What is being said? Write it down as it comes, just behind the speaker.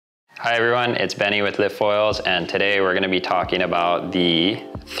Hi everyone, it's Benny with Liftfoils, and today we're going to be talking about the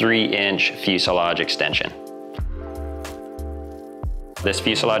 3-inch fuselage extension. This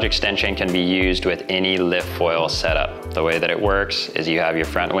fuselage extension can be used with any liftfoil setup. The way that it works is you have your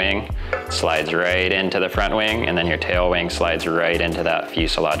front wing, slides right into the front wing, and then your tail wing slides right into that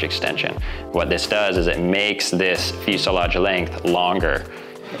fuselage extension. What this does is it makes this fuselage length longer,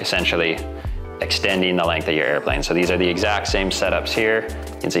 essentially extending the length of your airplane. So these are the exact same setups here.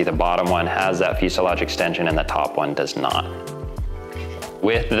 You can see the bottom one has that fuselage extension and the top one does not.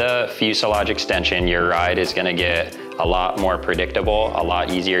 With the fuselage extension, your ride is gonna get a lot more predictable, a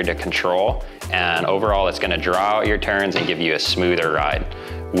lot easier to control, and overall it's gonna draw out your turns and give you a smoother ride.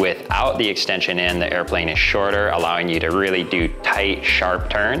 Without the extension in, the airplane is shorter, allowing you to really do tight,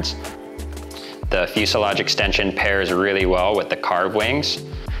 sharp turns. The fuselage extension pairs really well with the carve wings.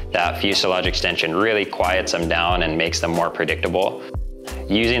 That fuselage extension really quiets them down and makes them more predictable.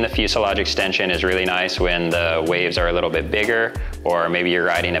 Using the fuselage extension is really nice when the waves are a little bit bigger, or maybe you're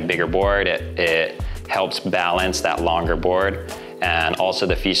riding a bigger board. It helps balance that longer board. And also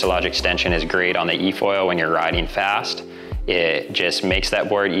the fuselage extension is great on the E-foil when you're riding fast. It just makes that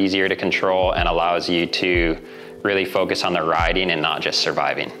board easier to control and allows you to really focus on the riding and not just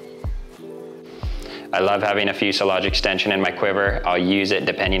surviving. I love having a fuselage extension in my quiver. I'll use it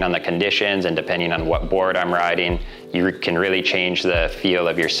depending on the conditions and depending on what board I'm riding. You can really change the feel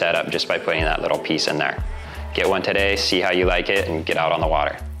of your setup just by putting that little piece in there. Get one today, see how you like it, and get out on the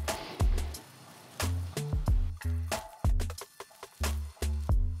water.